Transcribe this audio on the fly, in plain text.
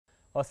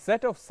A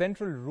set of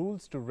central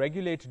rules to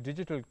regulate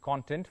digital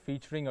content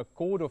featuring a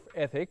code of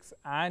ethics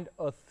and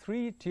a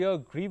three-tier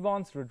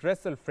grievance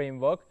redressal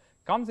framework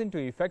comes into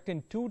effect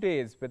in 2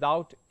 days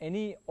without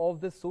any of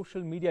the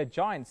social media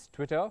giants,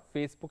 Twitter,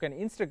 Facebook and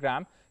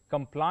Instagram,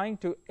 complying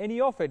to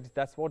any of it.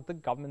 That's what the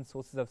government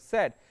sources have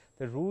said.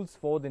 The rules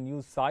for the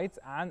news sites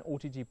and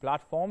OTT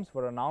platforms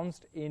were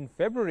announced in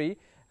February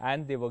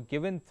and they were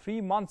given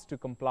 3 months to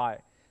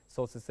comply.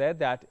 Sources said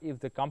that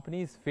if the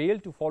companies fail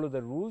to follow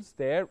the rules,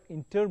 their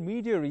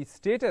intermediary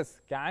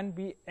status can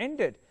be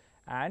ended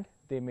and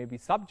they may be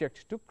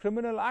subject to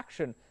criminal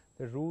action.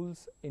 The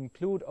rules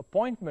include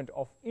appointment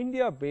of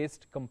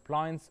India-based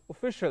compliance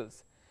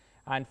officials.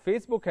 And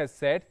Facebook has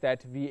said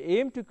that we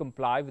aim to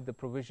comply with the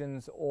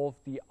provisions of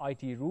the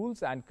IT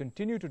rules and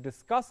continue to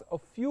discuss a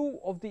few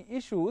of the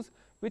issues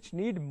which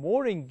need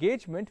more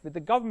engagement with the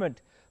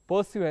government.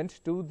 Pursuant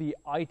to the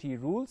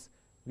IT rules,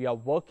 we are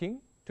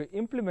working to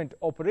implement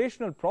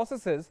operational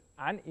processes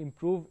and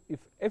improve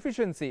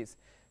efficiencies.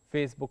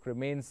 Facebook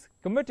remains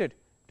committed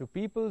to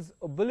people's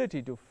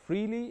ability to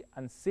freely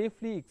and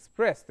safely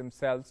express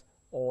themselves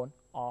on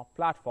our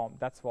platform.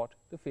 That's what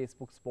the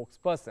Facebook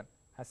spokesperson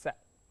has said.